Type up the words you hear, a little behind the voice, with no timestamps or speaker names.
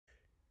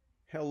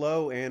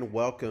Hello and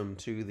welcome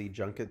to the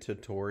Junket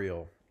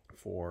tutorial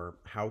for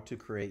how to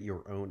create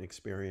your own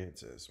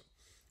experiences.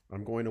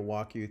 I'm going to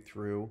walk you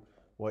through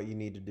what you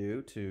need to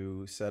do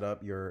to set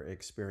up your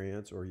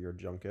experience or your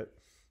junket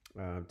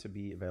to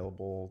be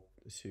available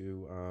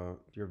to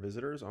your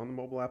visitors on the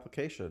mobile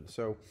application.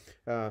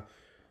 Uh,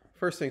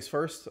 First things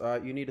first,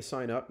 you need to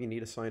sign up. You need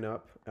to sign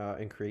up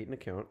and create an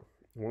account.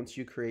 Once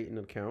you create an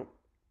account,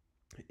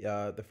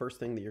 the first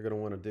thing that you're going to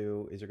want to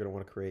do is you're going to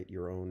want to create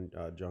your own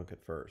junket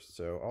first.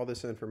 So all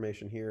this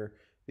information here,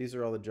 these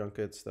are all the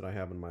junkets that I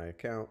have in my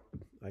account.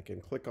 I can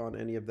click on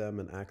any of them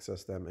and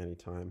access them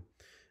anytime.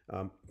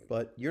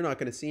 But you're not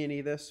going to see any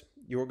of this.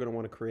 You're going to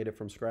want to create it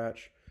from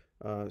scratch.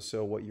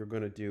 So what you're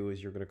going to do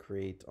is you're going to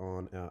create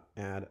on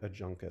add a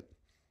junket.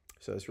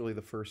 So it's really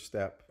the first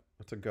step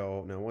to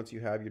go. Now, once you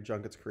have your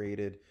junkets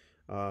created,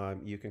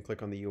 you can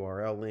click on the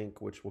URL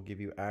link, which will give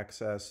you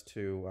access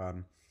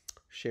to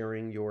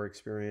sharing your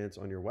experience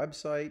on your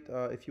website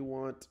if you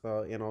want,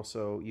 and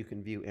also you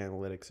can view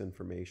analytics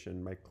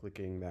information by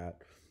clicking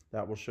that.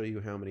 That will show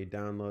you how many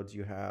downloads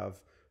you have,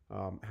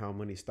 how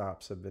many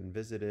stops have been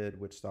visited,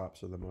 which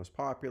stops are the most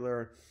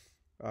popular,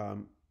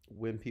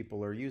 when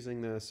people are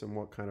using this, and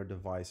what kind of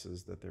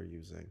devices that they're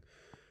using.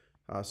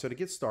 So to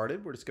get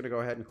started, we're just going to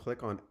go ahead and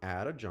click on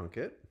Add a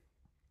Junket.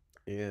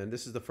 And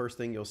this is the first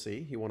thing you'll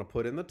see. You want to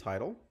put in the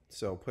title.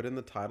 So put in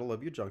the title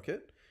of your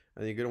junket.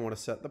 And you're going to want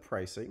to set the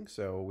pricing.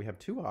 So we have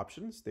two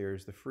options.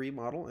 There's the free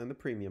model and the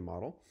premium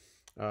model.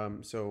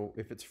 So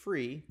if it's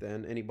free,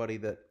 then anybody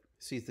that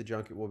sees the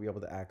junket will be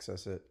able to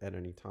access it at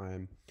any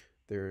time.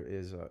 There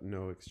is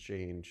no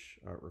exchange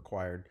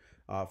required.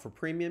 For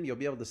premium, you'll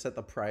be able to set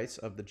the price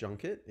of the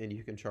junket, and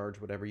you can charge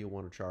whatever you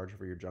want to charge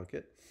for your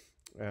junket.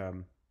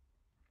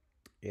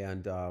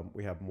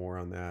 We have more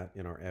on that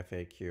in our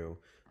FAQ.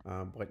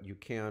 But you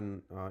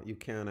can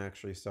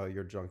actually sell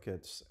your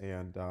junkets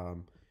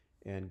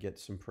and get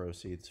some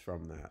proceeds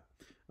from that.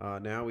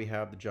 Now we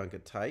have the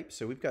junket type.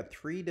 So we've got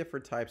three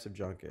different types of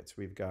junkets.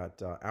 We've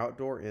got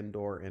outdoor,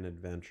 indoor, and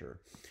adventure.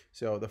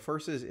 So the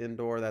first is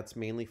indoor. That's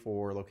mainly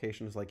for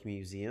locations like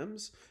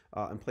museums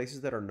and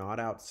places that are not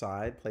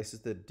outside, places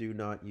that do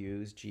not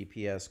use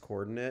GPS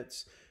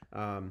coordinates.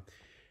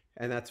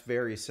 And that's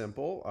very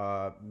simple.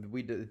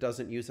 It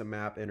doesn't use a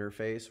map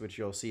interface, which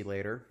you'll see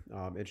later.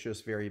 It's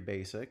just very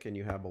basic, and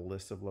you have a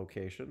list of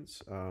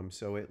locations.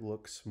 So it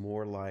looks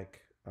more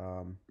like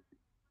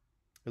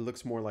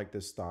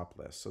this stop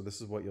list. So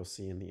this is what you'll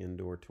see in the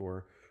indoor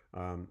tour.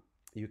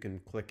 You can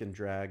click and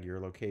drag your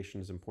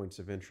locations and points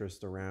of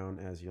interest around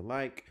as you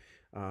like,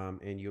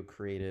 and you'll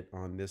create it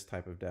on this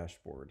type of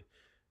dashboard.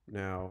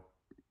 Now,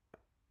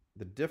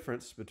 the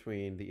difference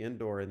between the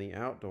indoor and the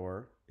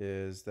outdoor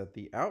is that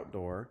the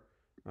outdoor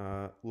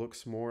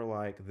looks more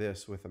like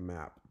this with a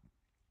map.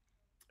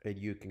 And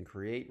you can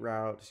create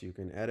routes, you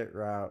can edit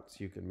routes,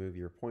 you can move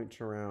your points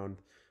around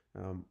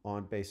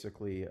on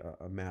basically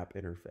a map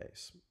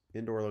interface.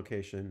 Indoor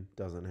location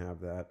doesn't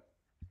have that.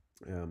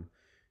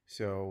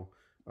 So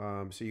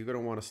you're going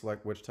to want to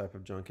select which type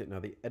of junket. Now,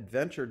 the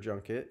adventure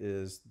junket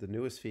is the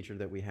newest feature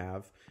that we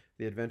have.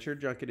 The adventure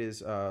junket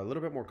is a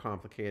little bit more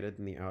complicated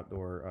than the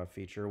outdoor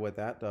feature. What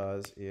that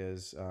does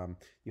is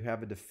you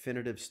have a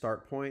definitive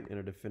start point and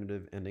a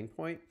definitive ending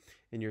point,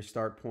 and your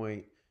start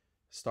point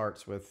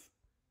starts with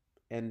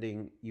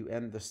you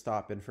end the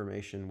stop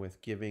information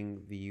with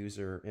giving the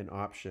user an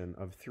option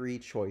of 3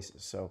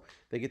 choices. So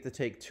they get to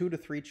take 2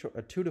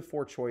 to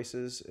 4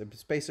 choices.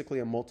 It's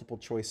basically a multiple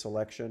choice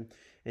selection,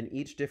 and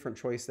each different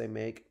choice they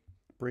make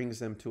brings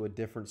them to a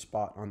different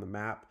spot on the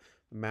map.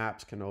 The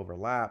maps can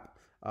overlap.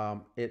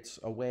 It's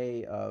a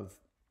way of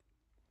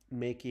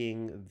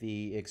making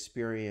the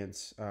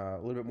experience a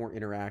little bit more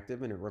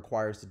interactive, and it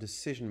requires the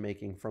decision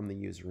making from the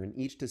user, and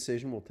each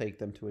decision will take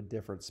them to a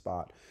different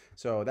spot.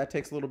 So that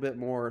takes a little bit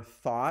more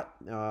thought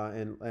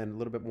and a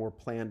little bit more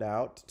planned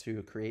out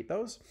to create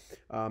those,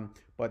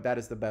 but that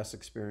is the best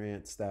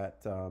experience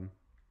that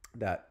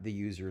the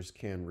users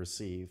can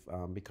receive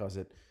because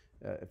it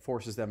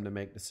forces them to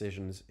make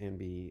decisions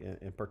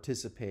and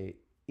participate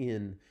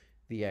in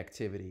the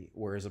activity,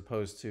 whereas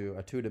opposed to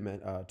a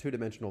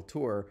two-dimensional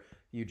tour,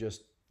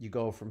 you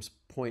go from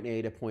point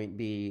A to point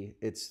B.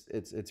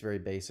 It's very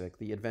basic.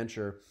 The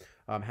adventure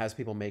has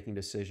people making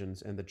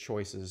decisions, and the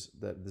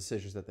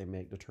decisions that they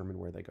make determine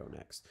where they go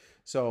next.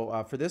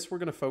 So for this, we're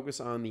going to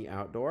focus on the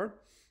outdoor,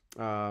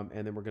 and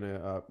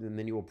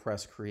then you will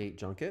press Create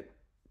Junket.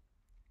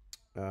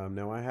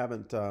 Now I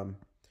haven't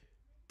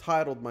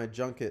titled my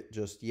junket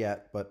just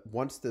yet, but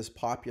once this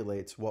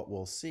populates, what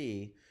we'll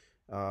see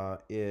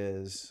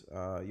is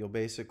you'll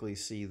basically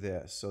see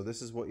this. So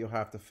this is what you'll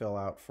have to fill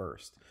out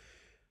first.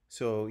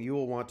 So you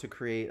will want to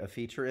create a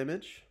feature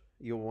image.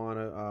 You'll want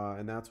to,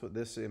 and that's what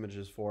this image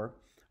is for.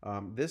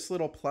 This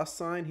little plus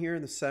sign here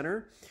in the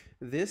center,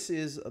 this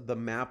is the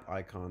map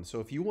icon. So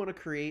if you want to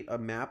create a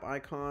map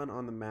icon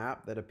on the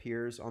map that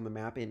appears on the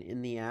map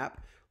in the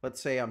app,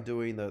 let's say I'm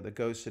doing the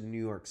ghost in New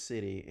York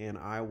City, and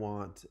I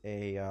want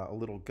a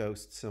little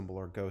ghost symbol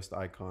or ghost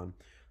icon.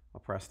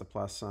 I'll press the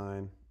plus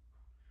sign,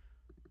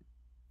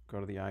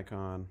 go to the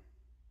icon.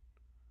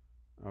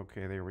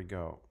 Okay, there we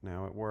go.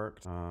 Now it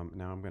worked.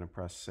 Now I'm going to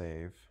press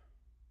save.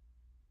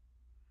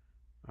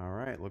 All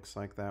right, looks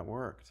like that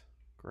worked.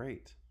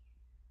 Great.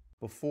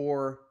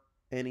 Before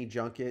any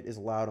junket is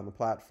allowed on the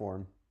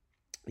platform,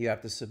 you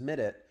have to submit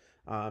it,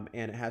 and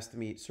it has to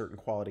meet certain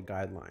quality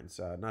guidelines.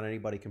 Not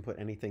anybody can put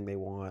anything they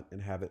want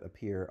and have it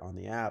appear on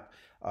the app.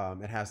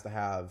 It has to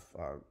have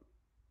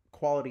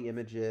quality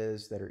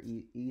images that are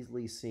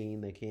easily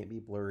seen. They can't be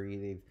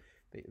blurry.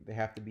 They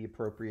have to be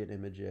appropriate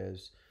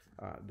images.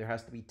 There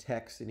has to be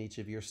text in each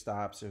of your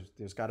stops.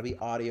 There's got to be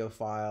audio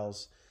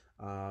files,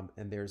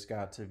 and there's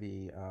got to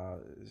be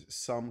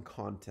some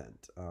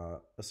content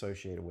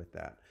associated with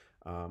that.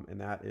 And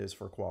that is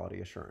for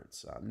quality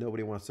assurance.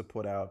 Nobody wants to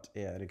put out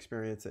an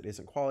experience that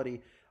isn't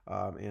quality,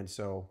 and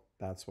so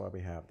that's why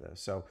we have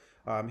this. So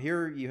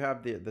here you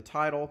have the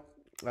title.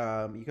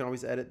 You can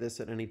always edit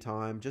this at any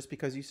time. Just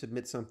because you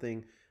submit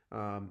something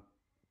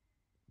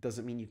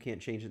doesn't mean you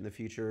can't change it in the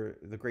future.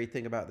 The great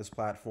thing about this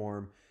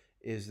platform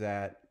is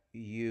that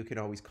you can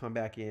always come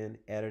back in,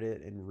 edit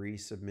it, and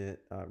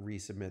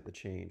resubmit the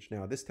change.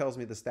 Now, this tells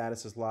me the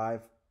status is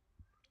live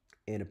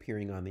and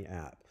appearing on the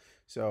app.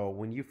 So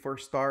when you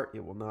first start,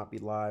 it will not be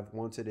live.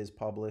 Once it is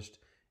published,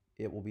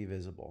 it will be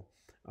visible.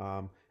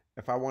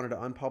 If I wanted to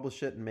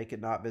unpublish it and make it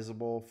not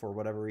visible for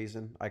whatever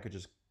reason, I could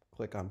just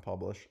click on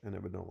publish and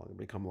it would no longer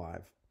become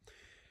live.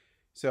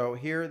 So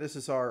here, this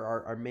is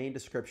our main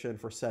description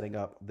for setting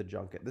up the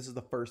junket. This is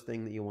the first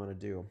thing that you want to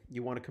do.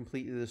 You want to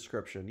complete the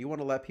description. You want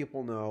to let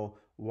people know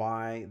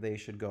why they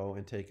should go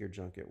and take your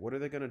junket. What are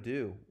they going to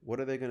do? What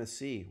are they going to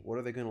see? What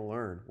are they going to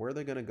learn? Where are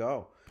they going to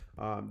go?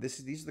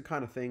 These are the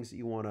kind of things that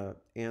you want to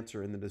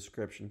answer in the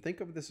description.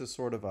 Think of this as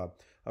sort of a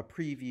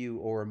preview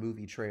or a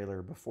movie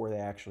trailer before they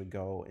actually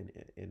go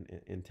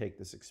and take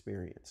this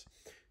experience.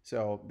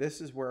 So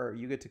this is where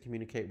you get to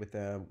communicate with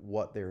them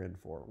what they're in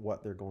for,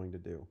 what they're going to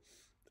do.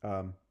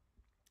 And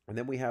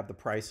then we have the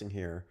pricing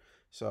here.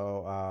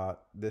 So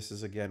this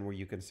is again where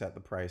you can set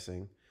the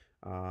pricing.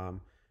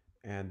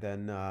 And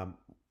then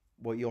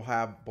what you'll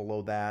have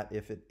below that,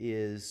 if it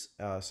is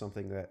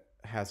something that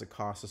has a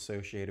cost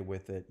associated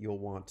with it, you'll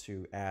want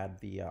to add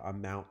the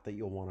amount that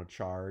you'll want to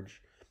charge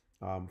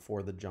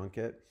for the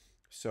junket.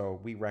 So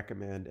we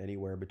recommend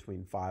anywhere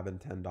between $5 and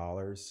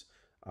 $10.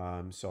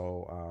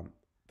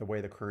 The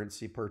way the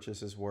currency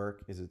purchases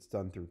work is it's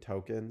done through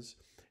tokens,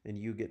 and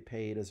you get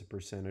paid as a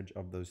percentage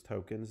of those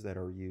tokens that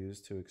are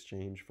used to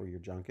exchange for your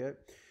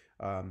junket.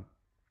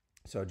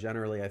 So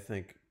generally, I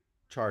think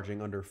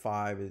charging under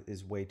 5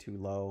 is way too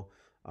low,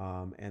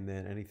 and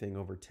then anything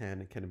over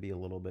 10 it can be a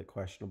little bit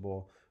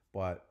questionable.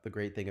 But the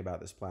great thing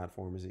about this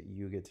platform is that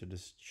you get to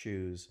just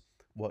choose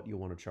what you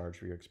want to charge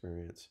for your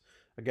experience.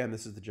 Again,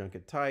 this is the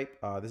junket type.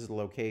 This is the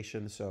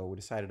location, so we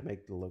decided to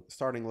make the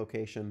starting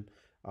location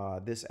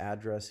this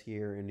address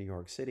here in New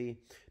York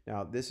City.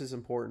 Now, this is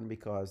important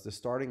because the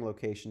starting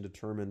location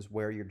determines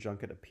where your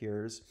junket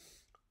appears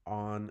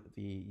on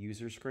the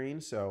user screen.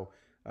 So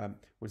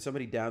when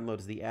somebody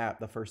downloads the app,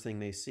 the first thing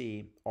they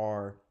see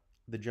are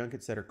the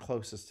junkets that are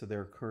closest to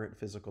their current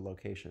physical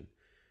location.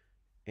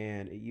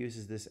 And it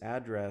uses this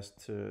address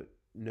to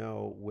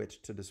know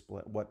which to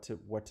display, what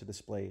to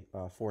display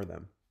for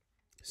them.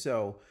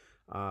 So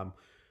by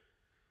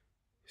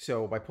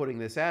putting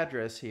this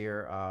address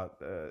here,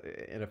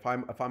 and if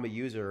I'm a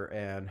user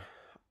and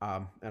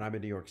I'm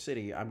in New York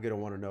City, I'm going to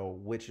want to know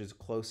which is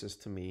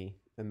closest to me,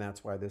 and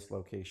that's why this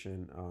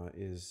location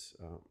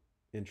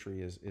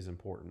entry is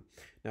important.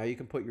 Now you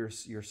can put your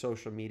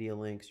social media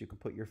links. You can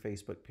put your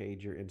Facebook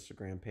page, your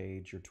Instagram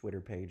page, your Twitter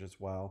page as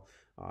well.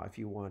 If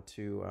you want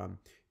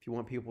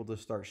people to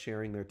start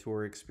sharing their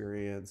tour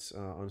experience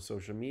on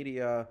social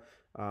media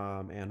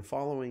and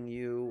following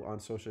you on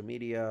social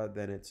media,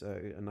 then it's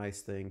a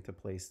nice thing to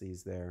place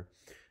these there.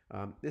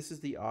 This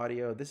is the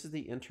audio. This is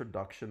the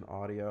introduction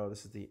audio.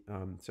 This is the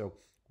so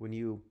when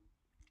you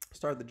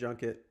start the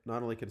junket,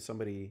 not only can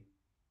somebody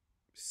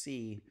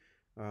see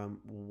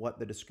what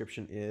the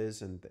description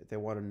is and they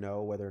want to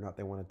know whether or not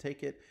they want to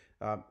take it,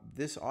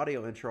 this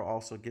audio intro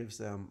also gives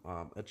them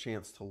a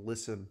chance to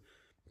listen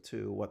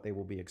to what they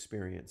will be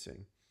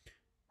experiencing.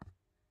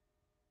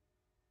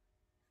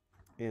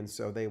 And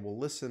so they will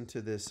listen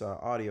to this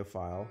audio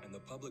file. And the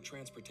public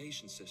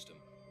transportation system.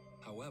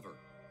 However,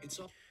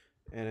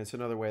 and it's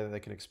another way that they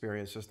can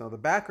experience this. Now, the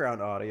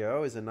background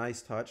audio is a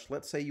nice touch.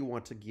 Let's say you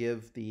want to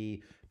give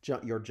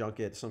your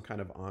junket some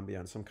kind of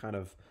ambiance, some kind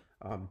of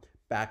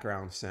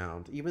background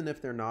sound. Even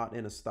if they're not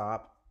in a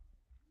stop,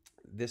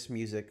 this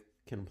music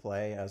can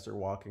play as they're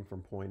walking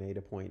from point A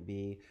to point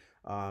B,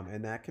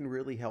 and that can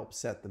really help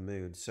set the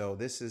mood. So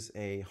this is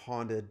a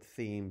haunted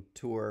themed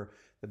tour.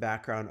 The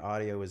background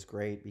audio is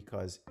great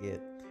because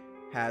it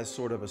has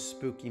sort of a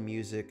spooky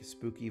music,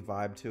 spooky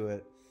vibe to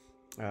it.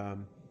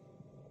 And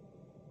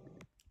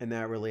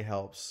that really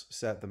helps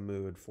set the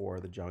mood for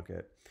the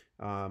junket.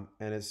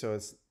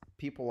 It's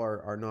people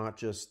are not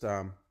just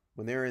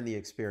when they're in the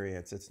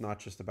experience, it's not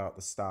just about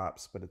the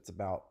stops, but it's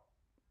about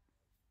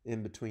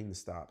in between the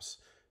stops.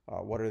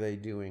 What are they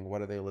doing?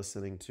 What are they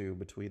listening to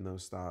between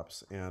those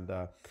stops? And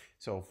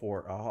so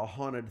for a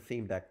haunted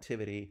themed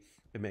activity,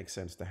 it makes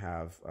sense to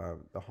have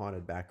the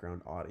haunted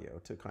background audio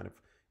to kind of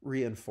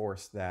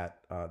reinforce that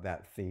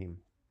theme.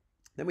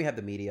 Then we have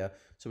the media,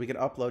 so we can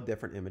upload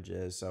different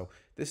images. So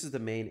this is the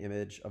main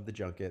image of the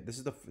junket.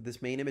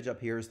 This main image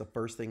up here is the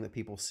first thing that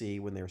people see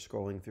when they're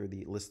scrolling through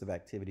the list of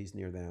activities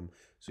near them.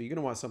 So you're going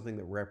to want something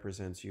that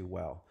represents you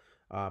well.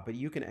 But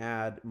you can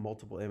add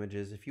multiple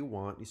images if you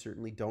want. You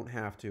certainly don't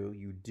have to.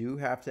 You do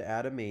have to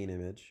add a main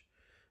image,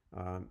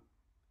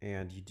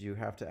 and you do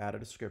have to add a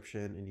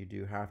description, and you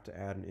do have to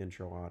add an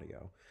intro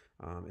audio.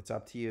 It's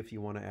up to you if you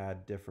want to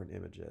add different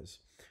images.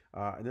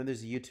 And then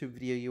there's a YouTube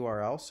video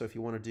URL. So if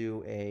you want to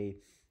do a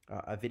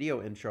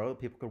video intro,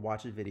 people could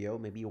watch a video.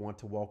 Maybe you want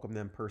to welcome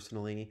them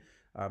personally.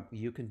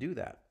 You can do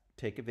that.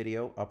 Take a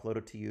video, upload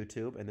it to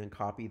YouTube, and then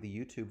copy the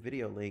YouTube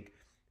video link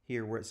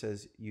here where it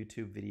says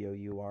YouTube video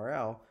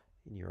URL,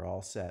 and you're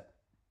all set.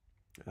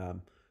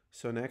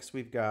 So next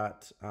we've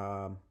got,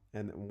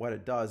 and what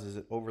it does is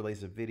it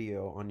overlays a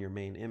video on your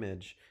main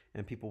image,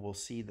 and people will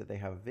see that they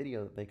have a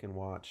video that they can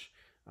watch,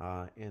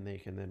 and they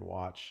can then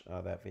watch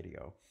that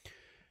video.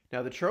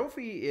 Now the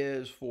trophy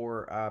is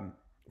for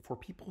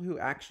people who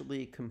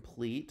actually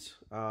complete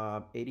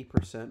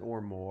 80%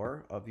 or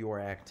more of your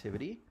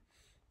activity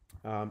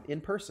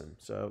in person.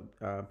 So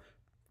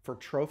for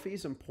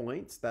trophies and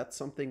points, that's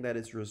something that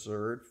is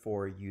reserved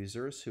for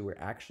users who are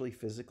actually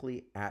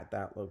physically at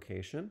that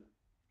location.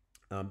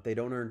 They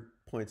don't earn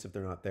points if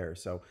they're not there.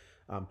 So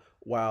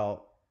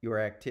while your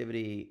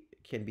activity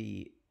can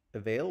be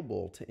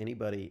available to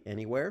anybody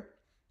anywhere,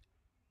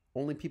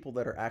 only people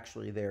that are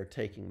actually there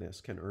taking this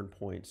can earn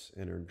points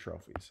and earn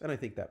trophies. And I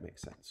think that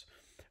makes sense.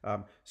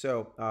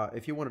 So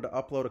if you wanted to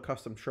upload a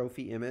custom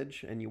trophy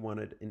image and you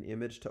wanted an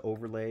image to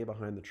overlay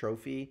behind the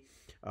trophy,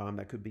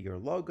 that could be your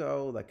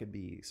logo, that could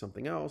be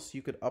something else,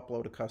 you could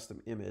upload a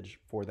custom image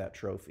for that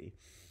trophy.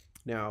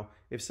 Now,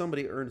 if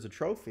somebody earns a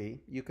trophy,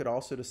 you could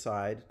also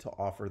decide to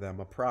offer them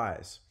a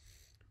prize.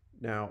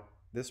 Now,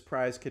 this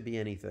prize could be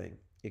anything.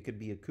 It could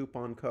be a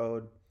coupon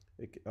code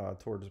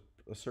towards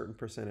a certain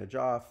percentage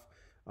off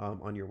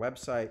on your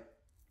website.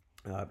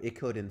 It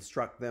could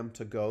instruct them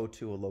to go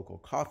to a local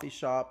coffee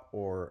shop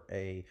or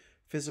a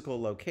physical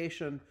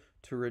location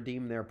to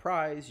redeem their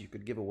prize. You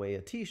could give away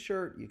a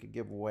t-shirt. You could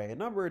give away a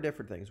number of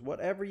different things.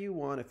 Whatever you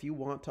want. If you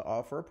want to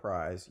offer a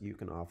prize, you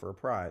can offer a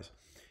prize.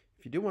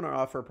 If you do want to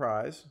offer a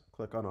prize,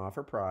 click on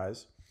Offer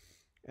Prize,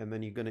 and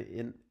then you're going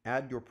to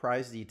add your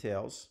prize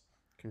details.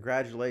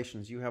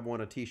 Congratulations, you have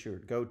won a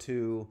t-shirt. Go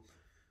to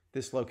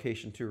this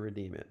location to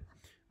redeem it.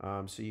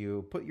 So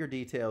you put your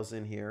details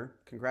in here.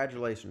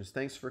 Congratulations,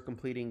 thanks for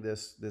completing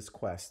this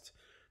quest.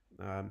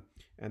 And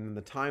then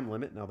the time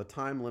limit. Now the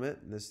time limit,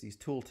 and these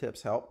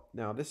tooltips help.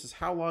 Now this is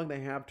how long they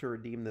have to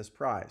redeem this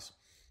prize.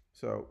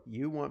 So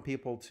you want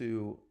people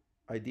to,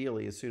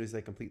 ideally, as soon as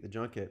they complete the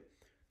junket,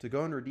 to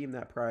go and redeem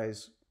that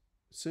prize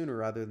sooner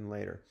rather than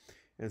later.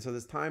 And so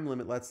this time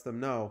limit lets them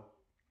know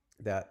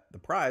that the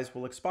prize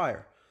will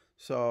expire.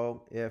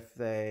 So if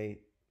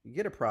they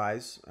get a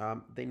prize,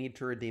 they need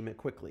to redeem it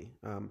quickly.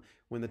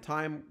 When the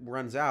time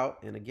runs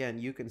out, and again,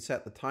 you can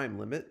set the time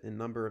limit in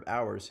number of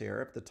hours here.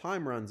 If the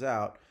time runs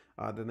out,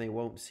 then they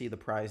won't see the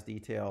prize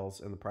details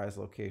and the prize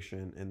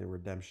location and the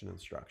redemption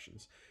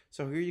instructions.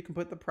 So here you can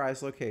put the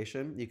prize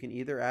location. You can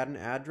either add an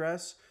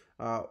address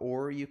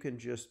or you can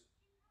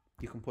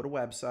put a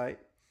website.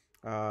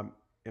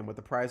 And with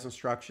the prize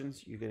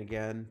instructions, you can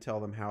again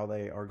tell them how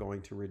they are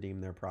going to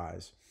redeem their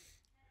prize.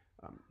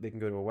 They can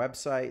go to a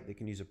website, they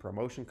can use a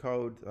promotion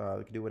code,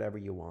 they can do whatever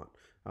you want.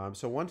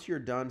 So once you're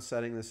done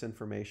setting this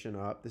information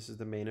up, this is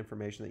the main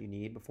information that you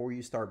need. Before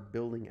you start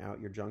building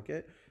out your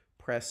junket,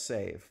 press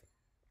save.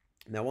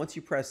 Now once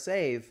you press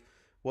save,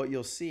 what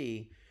you'll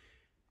see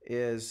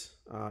is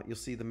you'll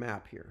see the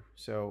map here.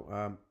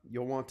 So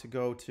you'll want to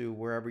go to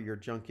wherever your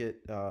junket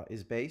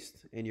is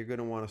based, and you're going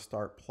to want to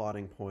start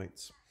plotting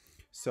points.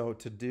 So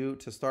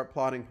to start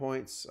plotting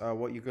points,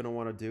 what you're going to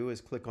want to do is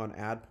click on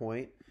Add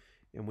Point.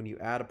 And when you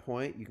add a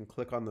point, you can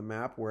click on the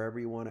map wherever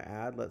you want to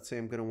add. Let's say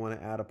I'm going to want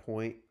to add a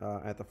point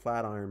at the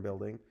Flatiron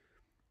Building.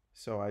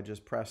 So I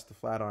just press the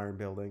Flatiron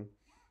Building,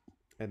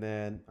 and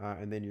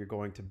then you're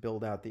going to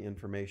build out the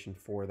information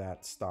for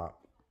that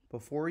stop.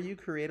 Before you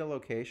create a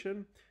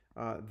location,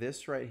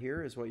 this right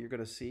here is what you're going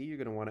to see. You're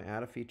going to want to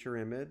add a feature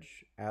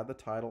image, add the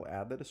title,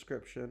 add the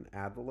description,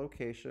 add the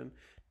location.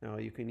 Now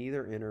you can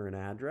either enter an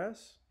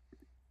address,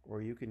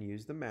 or you can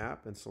use the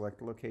map and select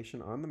the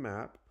location on the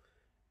map.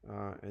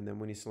 And then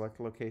when you select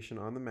the location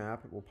on the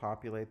map, it will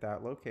populate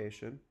that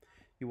location.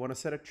 You want to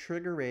set a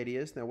trigger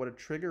radius. Now what a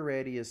trigger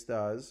radius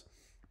does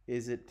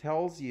is it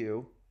tells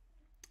you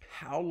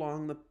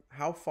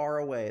how far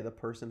away the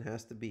person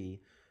has to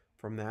be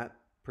from that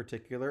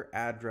particular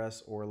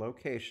address or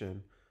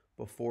location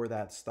before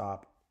that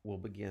stop will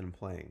begin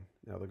playing.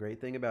 Now the great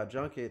thing about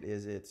Junket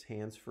is it's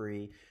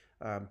hands-free.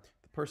 The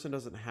person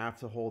doesn't have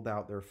to hold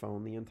out their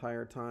phone the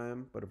entire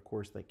time, but of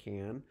course they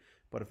can.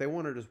 But if they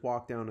want to just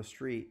walk down a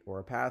street or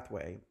a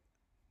pathway,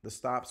 the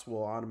stops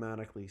will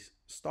automatically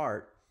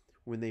start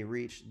when they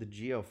reach the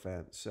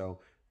geofence. So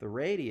the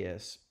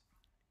radius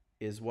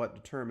is what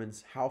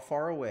determines how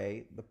far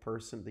away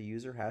the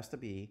user has to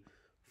be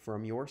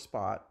from your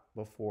spot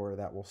before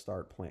that will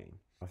start playing.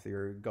 If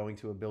you're going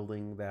to a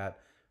building that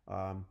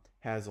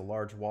has a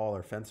large wall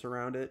or fence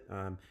around it,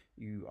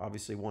 you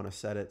obviously want to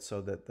set it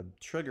so that the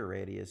trigger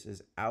radius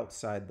is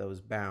outside those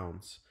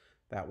bounds.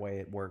 That way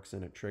it works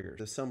and it triggers.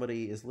 If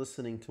somebody is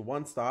listening to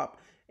one stop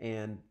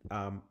and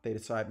they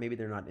decide maybe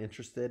they're not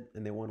interested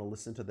and they want to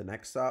listen to the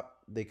next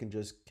stop, they can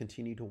just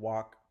continue to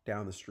walk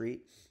down the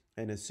street.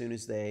 And as soon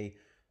as they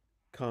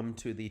come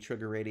to the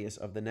trigger radius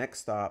of the next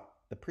stop,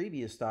 the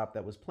previous stop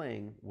that was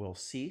playing will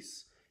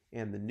cease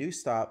and the new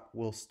stop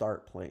will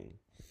start playing.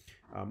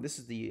 This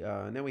is the,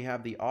 and then we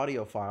have the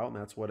audio file, and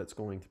that's what it's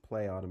going to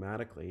play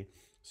automatically.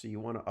 So you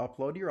want to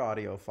upload your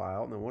audio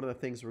file. Now, one of the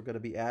things we're going to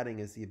be adding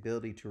is the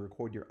ability to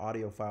record your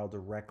audio file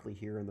directly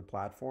here in the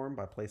platform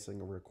by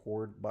placing a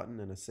record button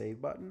and a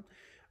save button.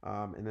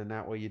 And then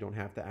that way you don't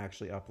have to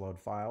actually upload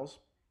files.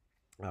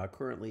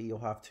 Currently, you'll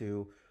have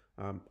to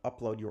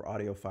upload your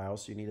audio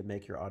files. So you need to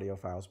make your audio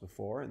files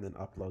before and then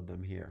upload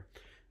them here.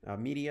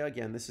 Media,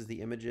 again, this is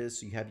the images.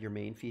 So you have your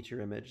main feature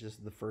image. This is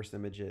the first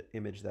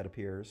image that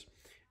appears.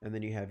 And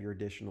then you have your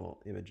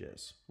additional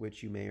images,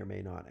 which you may or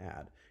may not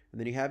add. And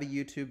then you have a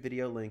YouTube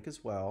video link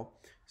as well.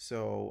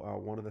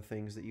 So one of the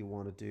things that you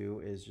want to do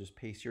is just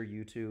paste your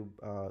YouTube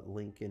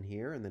link in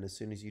here. And then as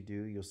soon as you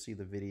do, you'll see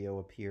the video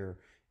appear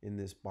in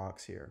this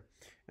box here.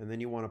 And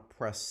then you want to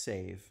press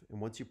save.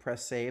 And once you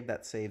press save,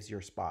 that saves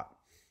your spot.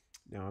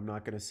 Now I'm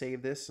not going to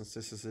save this since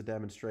this is a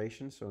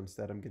demonstration. So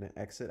instead I'm going to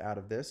exit out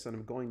of this and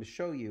I'm going to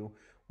show you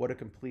what a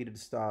completed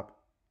stop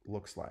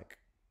looks like.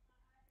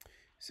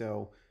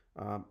 So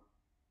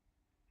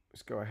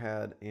let's go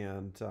ahead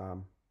and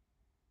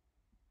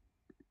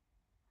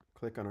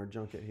click on our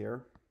junket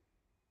here.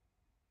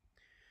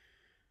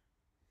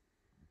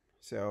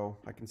 So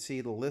I can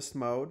see the list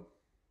mode.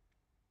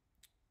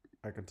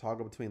 I can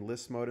toggle between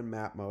list mode and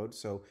map mode.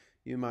 So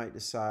you might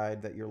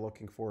decide that you're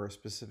looking for a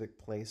specific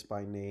place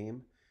by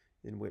name,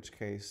 in which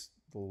case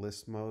the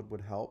list mode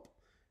would help.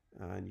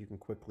 And you can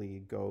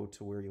quickly go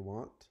to where you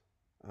want.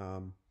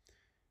 I'm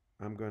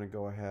going to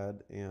go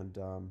ahead and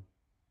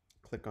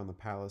click on the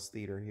Palace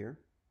Theater here.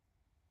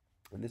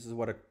 And this is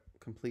what a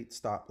complete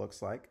stop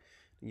looks like.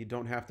 You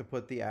don't have to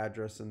put the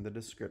address in the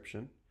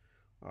description.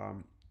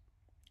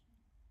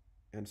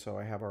 And so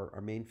I have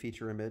our main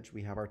feature image.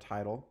 We have our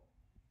title,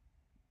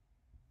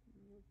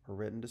 our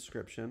written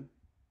description.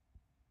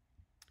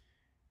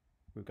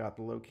 We've got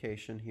the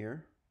location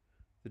here,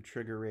 the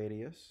trigger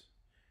radius,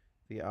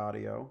 the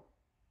audio,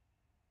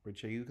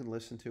 which you can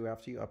listen to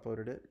after you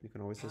uploaded it. You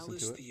can always listen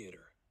to it.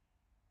 Theater.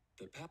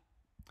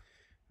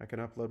 I can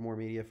upload more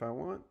media if I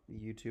want, the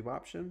YouTube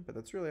option, but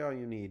that's really all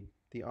you need.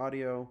 The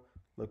audio,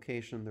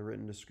 location, the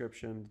written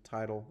description, the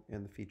title,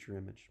 and the feature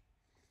image.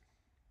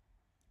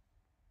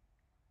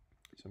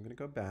 So I'm going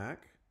to go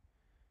back,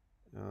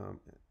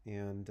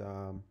 and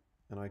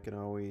I can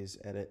always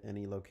edit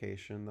any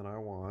location that I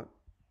want.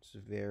 It's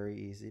very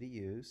easy to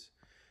use.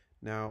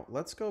 Now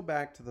let's go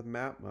back to the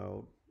map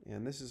mode,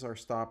 and this is our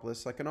stop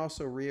list. I can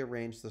also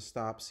rearrange the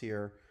stops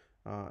here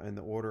in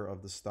the order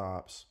of the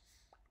stops.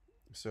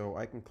 So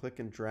I can click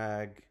and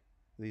drag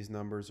these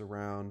numbers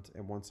around,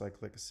 and once I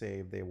click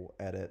save, they will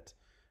edit.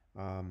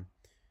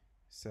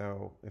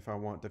 So if I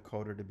want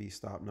Dakota to be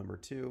stop number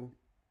 2,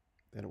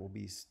 then it will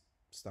be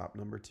stop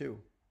number 2.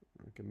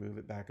 I can move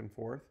it back and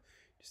forth.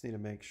 Just need to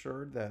make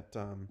sure that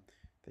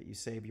that you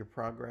save your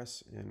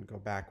progress and go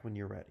back when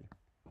you're ready.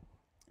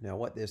 Now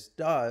what this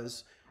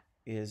does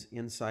is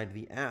inside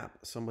the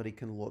app,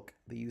 the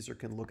user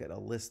can look at a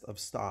list of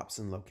stops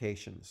and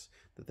locations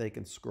that they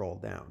can scroll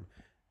down.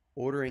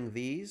 Ordering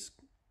these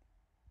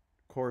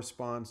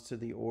corresponds to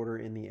the order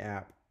in the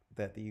app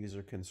that the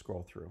user can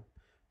scroll through.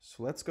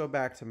 So let's go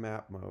back to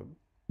map mode.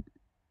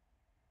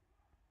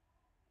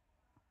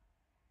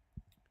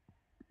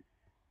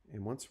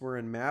 And once we're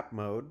in map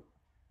mode,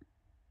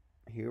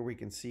 here we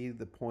can see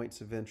the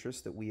points of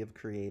interest that we have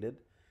created.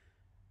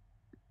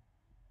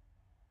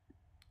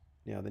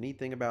 Now the neat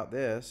thing about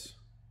this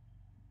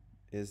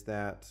is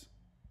that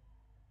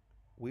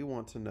we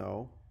want to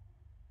know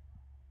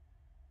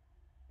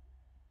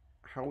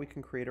how we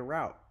can create a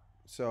route.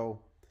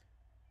 So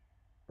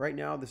right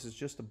now this is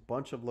just a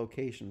bunch of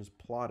locations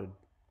plotted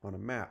on a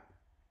map.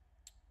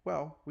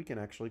 Well, we can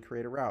actually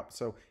create a route.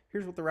 So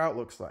here's what the route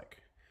looks like.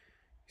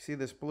 You see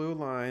this blue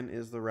line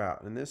is the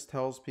route, and this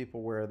tells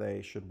people where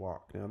they should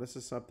walk. Now this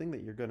is something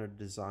that you're going to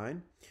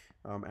design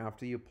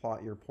after you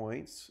plot your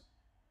points.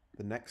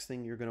 The next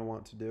thing you're going to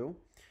want to do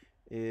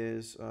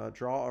is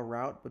draw a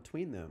route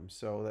between them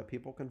so that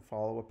people can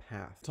follow a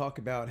path. Talk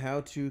about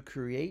how to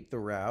create the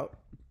route.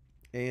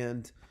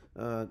 And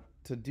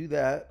to do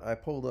that, I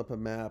pulled up a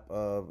map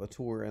of a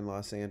tour in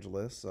Los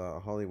Angeles, a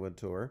Hollywood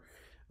tour.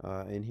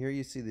 And here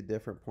you see the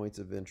different points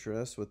of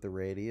interest with the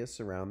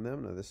radius around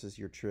them. Now this is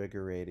your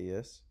trigger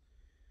radius.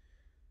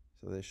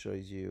 So this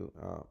shows you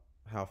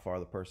how far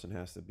the person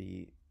has to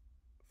be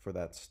for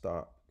that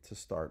stop to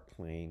start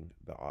playing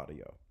the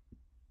audio.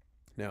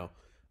 Now,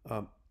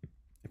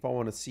 If I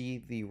want to see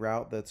the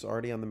route that's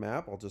already on the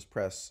map, I'll just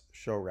press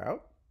Show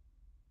Route.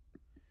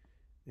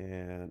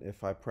 And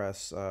if I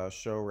press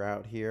Show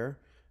Route here,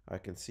 I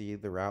can see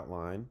the route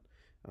line.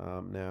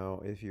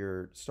 Now, if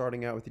you're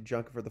starting out with your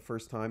junket for the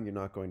first time, you're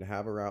not going to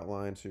have a route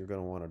line, so you're going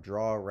to want to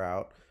draw a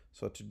route.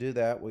 So to do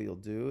that, what you'll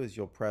do is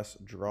you'll press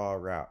Draw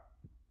Route.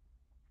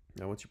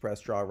 Now, once you press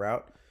Draw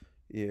Route,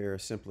 you're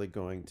simply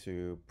going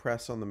to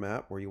press on the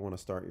map where you want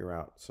to start your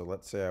route. So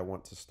let's say I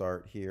want to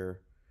start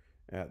here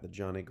at the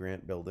Johnny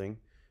Grant building.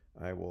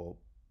 I will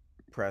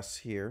press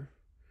here,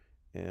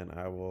 and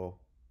I will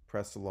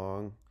press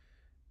along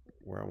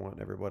where I want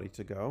everybody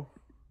to go.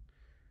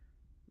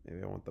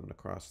 Maybe I want them to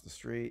cross the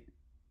street,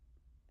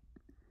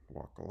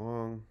 walk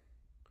along.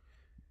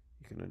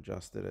 You can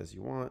adjust it as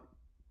you want,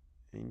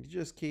 and you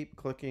just keep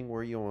clicking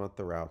where you want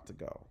the route to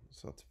go.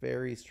 So it's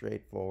very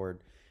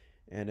straightforward.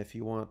 And if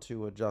you want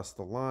to adjust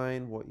the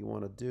line, what you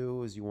want to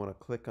do is you want to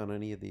click on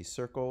any of these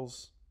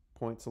circles,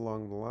 points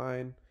along the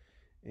line,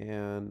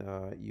 and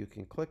you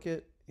can click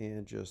it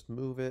and just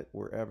move it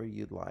wherever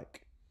you'd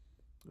like.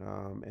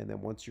 And then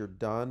once you're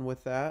done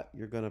with that,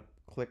 you're going to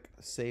click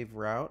Save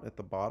Route at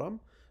the bottom.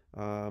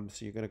 So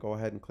you're going to go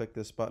ahead and click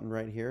this button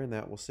right here, and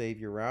that will save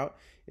your route.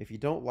 If you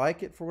don't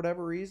like it for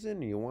whatever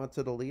reason and you want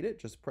to delete it,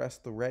 just press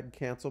the red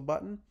cancel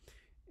button,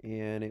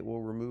 and it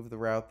will remove the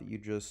route that you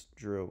just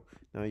drew.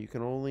 Now you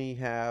can only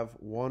have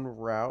one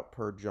route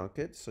per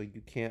junket, so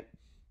you can't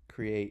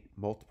create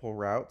multiple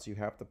routes. You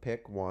have to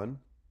pick one.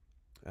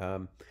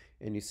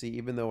 And you see,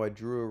 even though I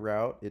drew a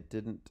route, it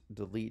didn't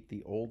delete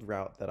the old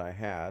route that I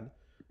had.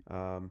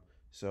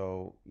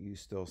 So you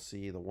still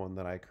see the one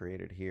that I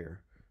created here.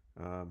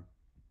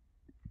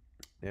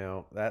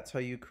 Now that's how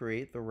you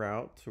create the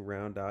route to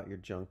round out your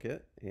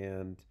junket,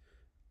 and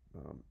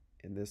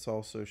this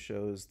also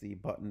shows the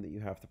button that you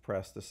have to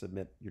press to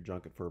submit your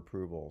junket for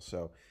approval.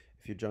 So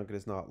if your junket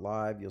is not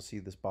live, you'll see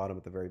this bottom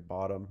at the very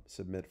bottom,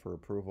 Submit for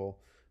Approval.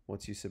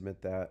 Once you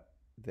submit that,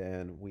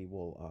 then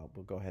we'll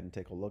go ahead and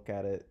take a look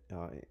at it,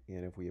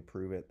 and if we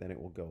approve it, then it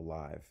will go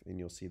live, and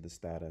you'll see the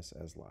status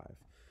as live.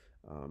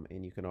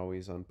 And you can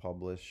always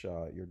unpublish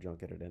your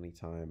junket at any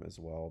time as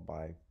well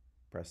by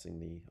pressing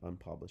the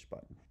Unpublish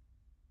button.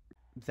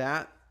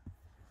 That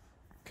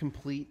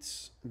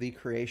completes the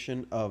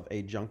creation of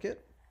a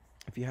junket.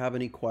 If you have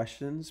any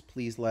questions,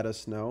 please let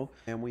us know,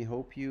 and we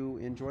hope you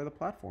enjoy the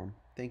platform.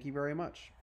 Thank you very much.